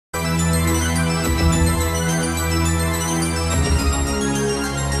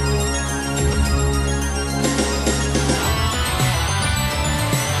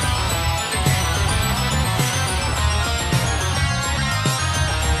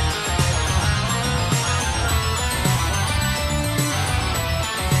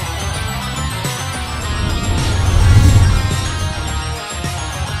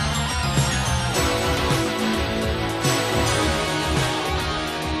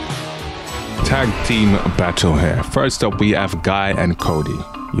tag team battle here. First up, we have Guy and Cody.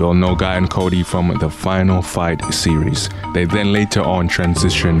 You all know Guy and Cody from the Final Fight series. They then later on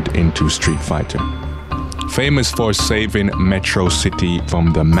transitioned into Street Fighter. Famous for saving Metro City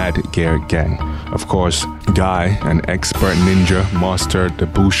from the Mad Gear Gang. Of course, Guy, an expert ninja, mastered the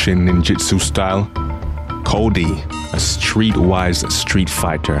Bushin ninjutsu style. Cody, a streetwise street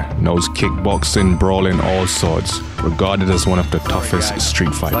fighter, knows kickboxing, brawling, all sorts, regarded as one of the toughest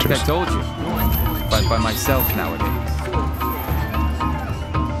street fighters. Like I told you, I fight by myself nowadays.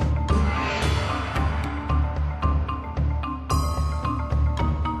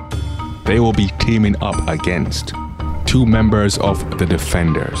 They will be teaming up against two members of the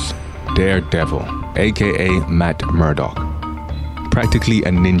Defenders, Daredevil, aka Matt Murdock, practically a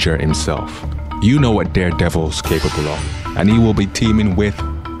ninja himself. You know what Daredevil's capable of, and he will be teaming with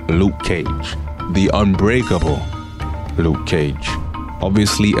Luke Cage, the unbreakable Luke Cage.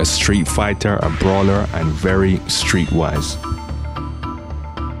 Obviously a street fighter, a brawler, and very streetwise.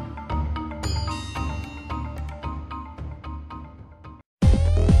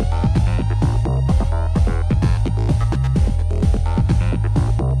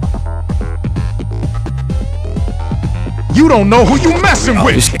 You don't know who you messing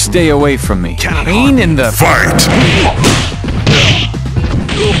with! Just stay away from me. Pain in the... Fight!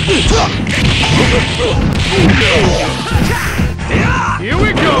 Here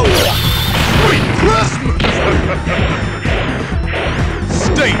we go! Sweet Christmas!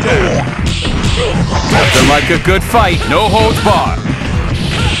 Stay down! Nothing like a good fight, no holds barred.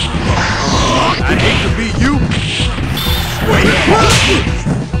 I hate to be you! Sweet Christmas!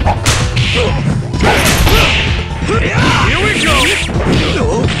 Here we go! Here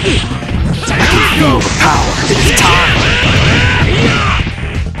we go! Power, it's time!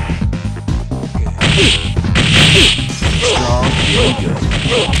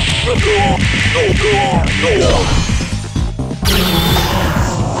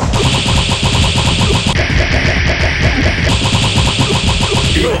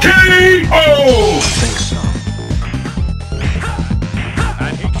 Strong, K.O. Think so. I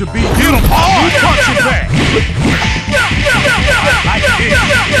hate to be you. You punch it back! Like this.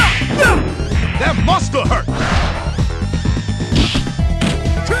 That must have hurt.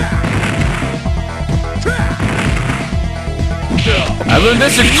 I learned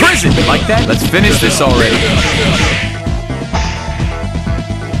this in prison. Like that? Let's finish this already.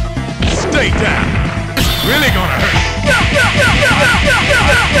 Stay down. It's really gonna hurt.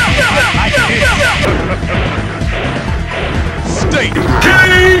 Like this. Stay down.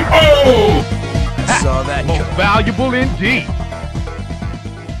 K.O. Saw that. Most valuable indeed.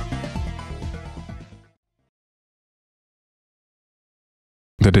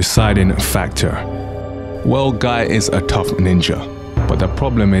 The deciding factor. Well, Guy is a tough ninja, but the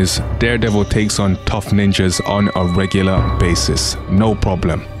problem is Daredevil takes on tough ninjas on a regular basis, no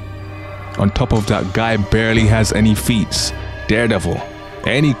problem. On top of that, Guy barely has any feats. Daredevil,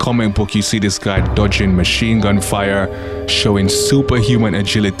 any comic book you see this guy dodging machine gun fire, showing superhuman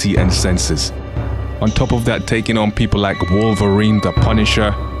agility and senses. On top of that, taking on people like Wolverine, the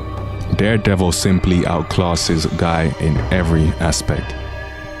Punisher, Daredevil simply outclasses Guy in every aspect.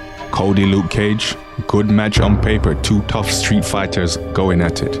 Cody, Luke Cage, good match on paper, two tough street fighters going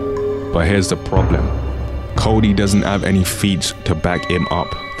at it. But here's the problem. Cody doesn't have any feats to back him up.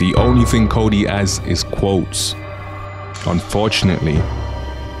 The only thing Cody has is quotes. Unfortunately,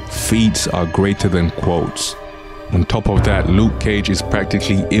 feats are greater than quotes. On top of that, Luke Cage is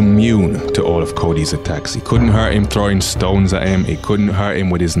practically immune to all of Cody's attacks. He couldn't hurt him throwing stones at him, he couldn't hurt him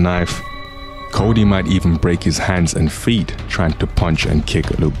with his knife. Cody might even break his hands and feet trying to punch and kick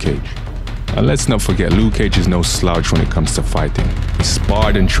Luke Cage. And let's not forget, Luke Cage is no slouch when it comes to fighting. He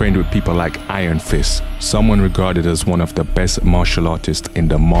sparred and trained with people like Iron Fist, someone regarded as one of the best martial artists in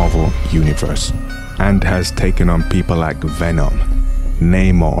the Marvel universe, and has taken on people like Venom,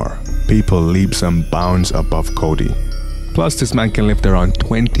 Namor, people leaps and bounds above Cody. Plus, this man can lift around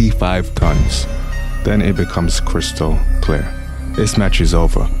 25 tons. Then it becomes crystal clear. This match is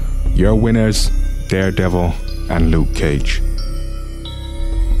over. Your winners, Daredevil and Luke Cage.